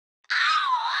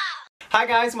Hi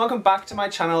guys, and welcome back to my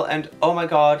channel, and oh my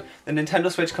god, the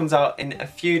Nintendo Switch comes out in a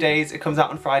few days. It comes out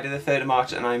on Friday the 3rd of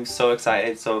March and I'm so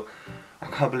excited, so I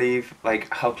can't believe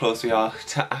like how close we are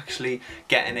to actually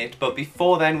getting it. But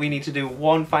before then we need to do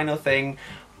one final thing,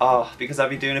 because I've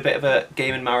been doing a bit of a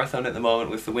gaming marathon at the moment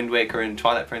with the Wind Waker and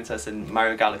Twilight Princess and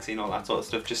Mario Galaxy and all that sort of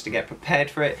stuff just to get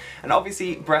prepared for it. And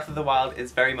obviously Breath of the Wild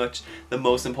is very much the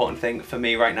most important thing for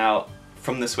me right now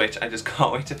from the Switch. I just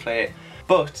can't wait to play it.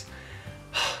 But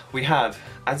we have,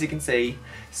 as you can see,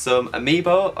 some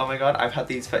amiibo. Oh my god, I've had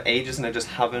these for ages and I just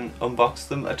haven't unboxed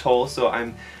them at all, so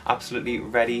I'm absolutely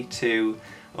ready to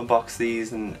unbox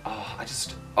these, and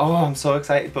I'm so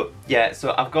excited. But yeah,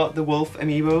 so I've got the wolf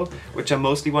amiibo, which I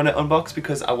mostly want to unbox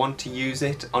because I want to use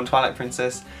it on Twilight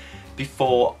Princess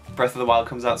before Breath of the Wild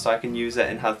comes out, so I can use it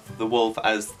and have the wolf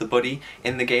as the buddy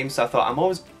in the game. So I thought I'm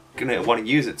always gonna want to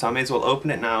use it, so I may as well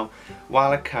open it now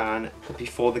while I can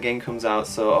before the game comes out.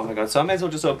 So oh my god, so I may as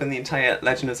well just open the entire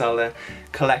Legend of Zelda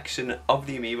collection of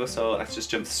the amiibo. So let's just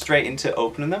jump straight into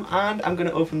opening them, and I'm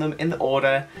gonna open them in the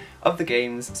order of the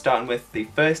games, starting with the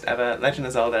first ever Legend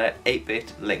of Zelda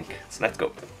 8-bit Link. So let's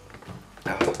go.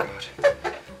 Oh god,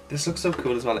 this looks so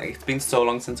cool as well. Like, it's been so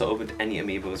long since I opened any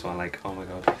amiibo as well, like oh my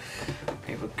god.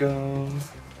 Here we go.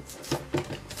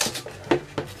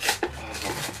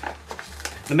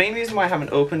 The main reason why I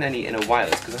haven't opened any in a while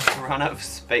is because I've run out of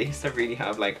space. I really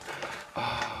have. Like,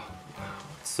 oh wow,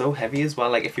 it's so heavy as well.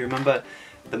 Like, if you remember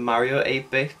the Mario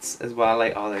 8-bits as well,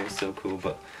 like, oh, they were so cool.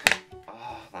 But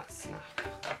oh, that snap.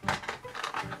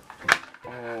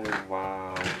 Oh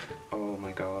wow, oh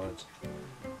my god.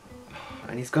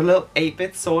 And he's got a little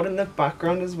 8-bit sword in the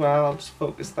background as well. I'll just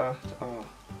focus that. Oh,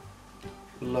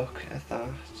 look at that.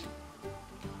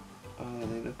 Oh,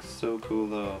 they look so cool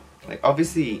though. Like,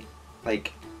 obviously,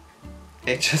 like,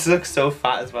 it just looks so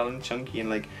fat as well and chunky, and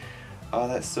like, oh,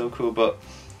 that's so cool. But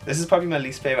this is probably my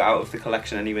least favourite out of the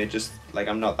collection anyway, just like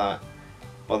I'm not that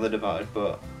bothered about it,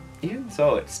 but even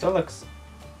so it still looks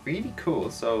really cool.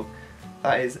 So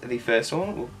that is the first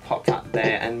one. We'll pop that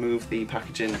there and move the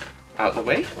packaging out of the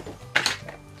way.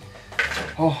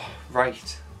 Oh,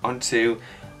 right, onto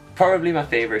probably my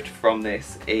favourite from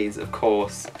this is of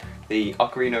course the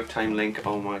Ocarina of Time Link.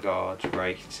 Oh my god,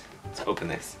 right, let's open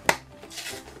this.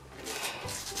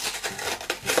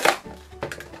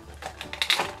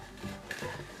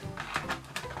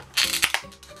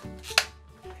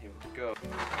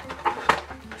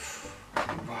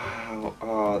 Wow,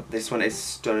 oh, this one is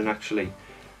stunning actually.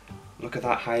 Look at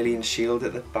that Hylian shield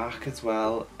at the back as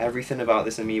well. Everything about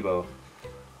this amiibo.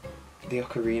 The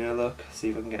ocarina look. See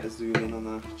if I can get a zoom in on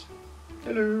that.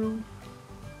 Hello.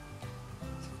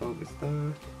 Let's focus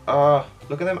that. Oh,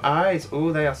 look at them eyes.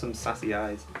 Oh, they are some sassy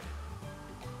eyes.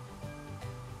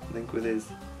 Link with his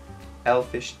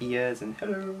elfish ears and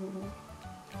hello.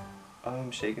 Oh,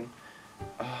 I'm shaking.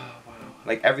 Oh wow,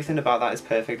 like everything about that is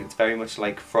perfect. It's very much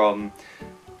like from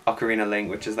Ocarina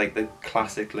Link, which is like the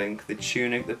classic Link. The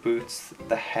tunic, the boots,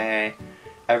 the hair,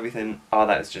 everything. Oh,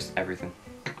 that is just everything.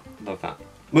 Love that.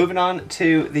 Moving on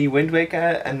to the Wind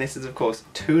Waker, and this is of course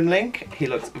Toon Link. He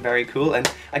looks very cool, and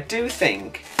I do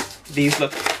think these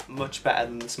look much better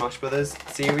than the Smash Brothers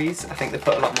series. I think they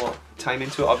put a lot more time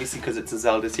into it, obviously because it's a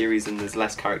Zelda series and there's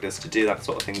less characters to do that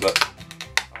sort of thing, but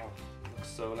oh, it looks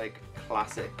so like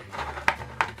classic.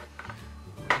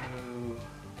 Oh,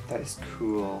 that is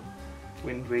cool.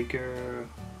 Wind Waker.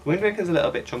 Wind Waker's a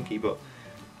little bit chunky, but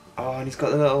oh, and he's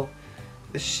got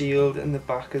the shield in the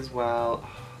back as well. Oh,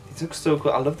 these look so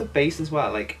cool. I love the base as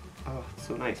well. Like, oh, it's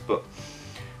so nice. But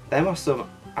them are some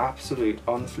absolute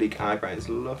on fleek eyebrows.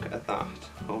 Look at that.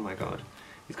 Oh my god.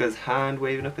 He's got his hand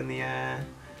waving up in the air.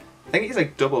 I think he's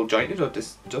like double jointed or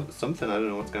just something. I don't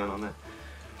know what's going on there.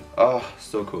 Oh,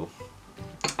 so cool.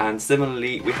 And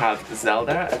similarly, we have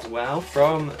Zelda as well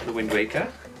from the Wind Waker.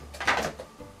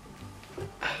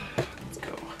 Let's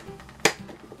go.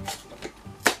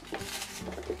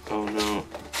 Oh no,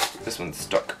 this one's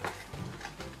stuck.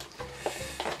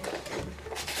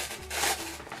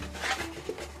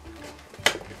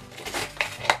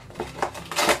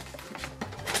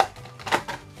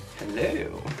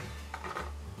 Hello.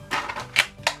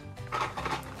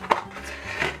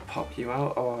 Pop you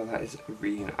out. Oh, that is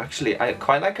really nice. Actually, I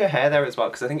quite like her hair there as well,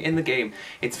 because I think in the game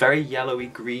it's very yellowy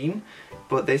green,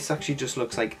 but this actually just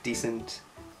looks like decent,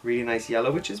 really nice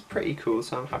yellow, which is pretty cool,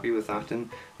 so I'm happy with that. And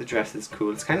the dress is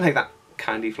cool. It's kind of like that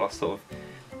candy floss sort of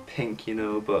pink, you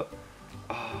know, but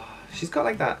oh, she's got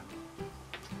like that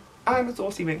I'm a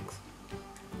saucy minx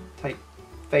type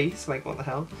face, like what the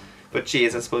hell. But she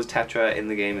is, I suppose Tetra in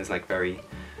the game is like very,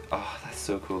 oh, that's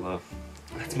so cool though.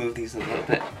 Let's move these a little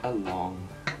bit along.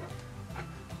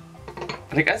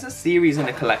 Like as a series and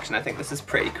a collection, I think this is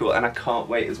pretty cool, and I can't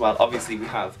wait as well. Obviously we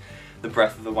have the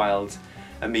Breath of the Wild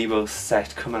amiibo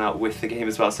set coming out with the game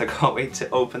as well, so I can't wait to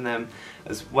open them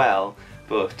as well.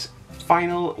 But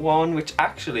final one, which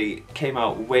actually came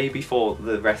out way before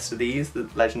the rest of these, the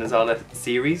Legend of Zelda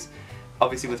series,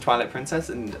 obviously with Twilight Princess,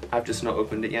 and I've just not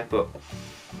opened it yet, but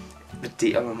the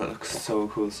detail on it looks so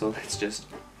cool, so let's just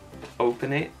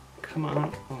open it. Come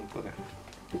on. Oh, bugger.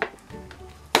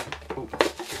 Oh.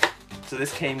 So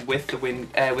this came with the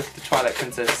Twilight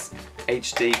Princess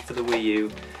HD for the Wii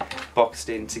U, boxed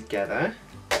in together.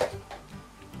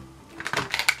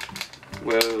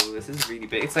 Whoa, this is really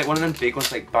big. It's like one of them big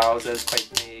ones, like Bowser's quite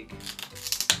big.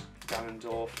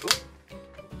 Ganondorf.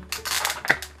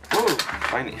 Whoa,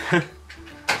 finally.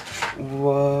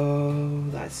 Whoa,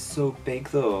 that's so big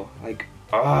though. Like,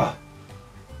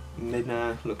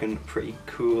 Midna looking pretty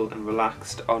cool and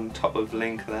relaxed on top of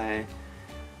Link there.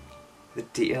 The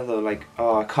detail though, like,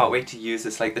 I can't wait to use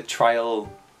this. Like the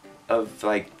trial of,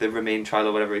 like, the remain trial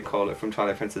or whatever you call it from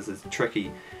Twilight Princess is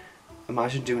tricky.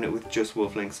 Imagine doing it with just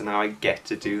Wolf Link, so now I get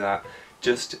to do that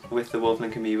just with the Wolf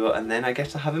Link amiibo, and then I get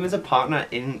to have him as a partner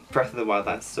in Breath of the Wild.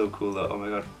 That's so cool though, oh my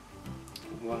god.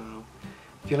 Wow.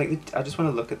 I feel like I just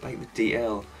want to look at like the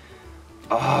detail.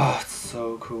 Oh, it's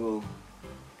so cool.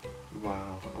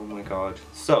 Wow, oh my god.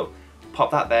 So,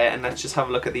 pop that there and let's just have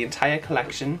a look at the entire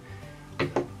collection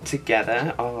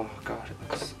together. Oh god, it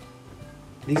looks...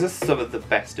 These are some of the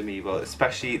best amiibo,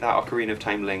 especially that Ocarina of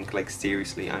Time Link. Like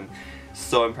seriously, I'm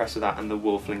so impressed with that, and the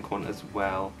Wolf Link one as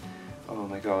well. Oh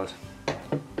my god.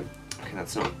 Okay,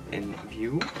 that's not in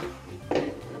view.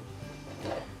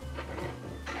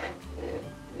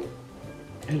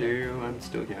 Hello, I'm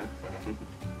still here.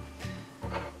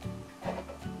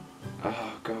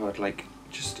 Oh god, like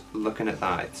just looking at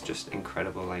that, it's just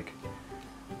incredible. Like,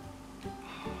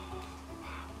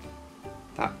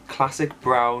 that classic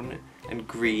brown and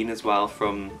green as well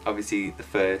from obviously the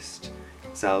first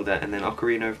Zelda, and then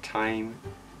Ocarina of Time,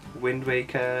 Wind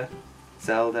Waker,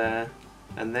 Zelda,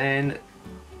 and then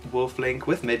Wolf Link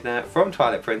with Midna from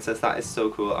Twilight Princess. That is so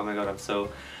cool. Oh my god, I'm so...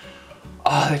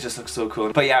 Oh, they just look so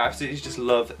cool. But yeah, I absolutely just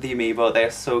love the amiibo. They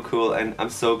are so cool, and I'm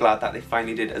so glad that they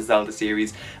finally did a Zelda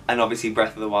series, and obviously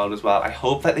Breath of the Wild as well. I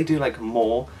hope that they do like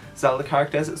more Zelda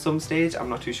characters at some stage. I'm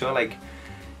not too sure. Like,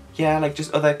 yeah, like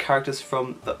just other characters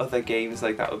from the other games,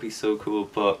 like that would be so cool.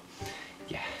 But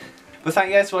yeah. But thank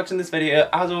you guys for watching this video.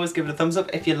 As always, give it a thumbs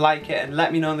up if you like it, and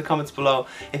let me know in the comments below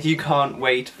if you can't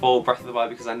wait for Breath of the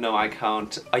Wild, because I know I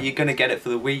can't. Are you going to get it for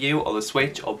the Wii U or the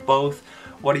Switch or both?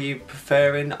 What are you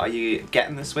preferring? Are you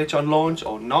getting the Switch on launch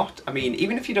or not? I mean,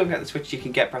 even if you don't get the Switch, you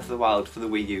can get Breath of the Wild for the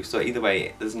Wii U. So either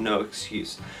way, there's no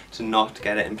excuse to not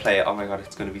get it and play it. Oh my god,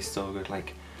 it's going to be so good.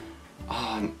 Like, oh,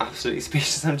 I'm absolutely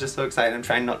speechless. I'm just so excited. I'm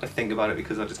trying not to think about it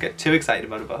because I'll just get too excited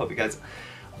about it. But I hope you guys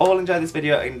all enjoy this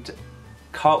video, and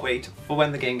can't wait for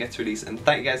when the game gets released. And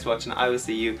thank you guys for watching. I will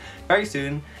see you very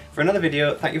soon for another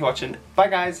video. Thank you for watching. Bye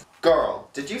guys.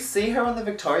 Girl, did you see her on the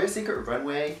Victoria's Secret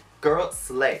runway? Girl,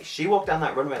 slay. She walked down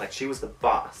that runway like she was the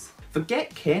boss.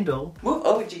 Forget Kendall, move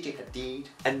over Gigi Hadid,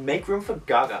 and make room for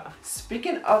Gaga.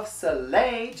 Speaking of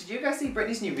slay, did you guys see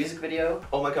Britney's new music video?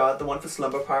 Oh my god, the one for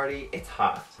Slumber Party, it's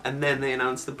hot. And then they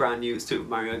announced the brand new Super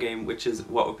Mario game, which is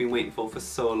what we've been waiting for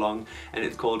so long, and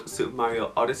it's called Super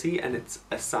Mario Odyssey, and it's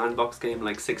a sandbox game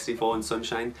like 64 and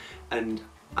Sunshine. And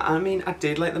I mean, I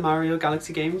did like the Mario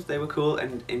Galaxy games, they were cool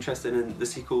and interesting, and the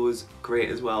sequel was great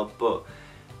as well, but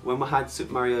when we had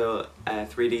Super Mario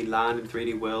 3D Land and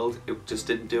 3D World, it just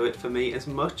didn't do it for me as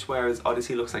much, whereas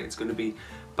Odyssey looks like it's going to be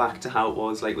back to how it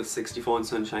was like with 64 and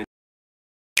Sunshine.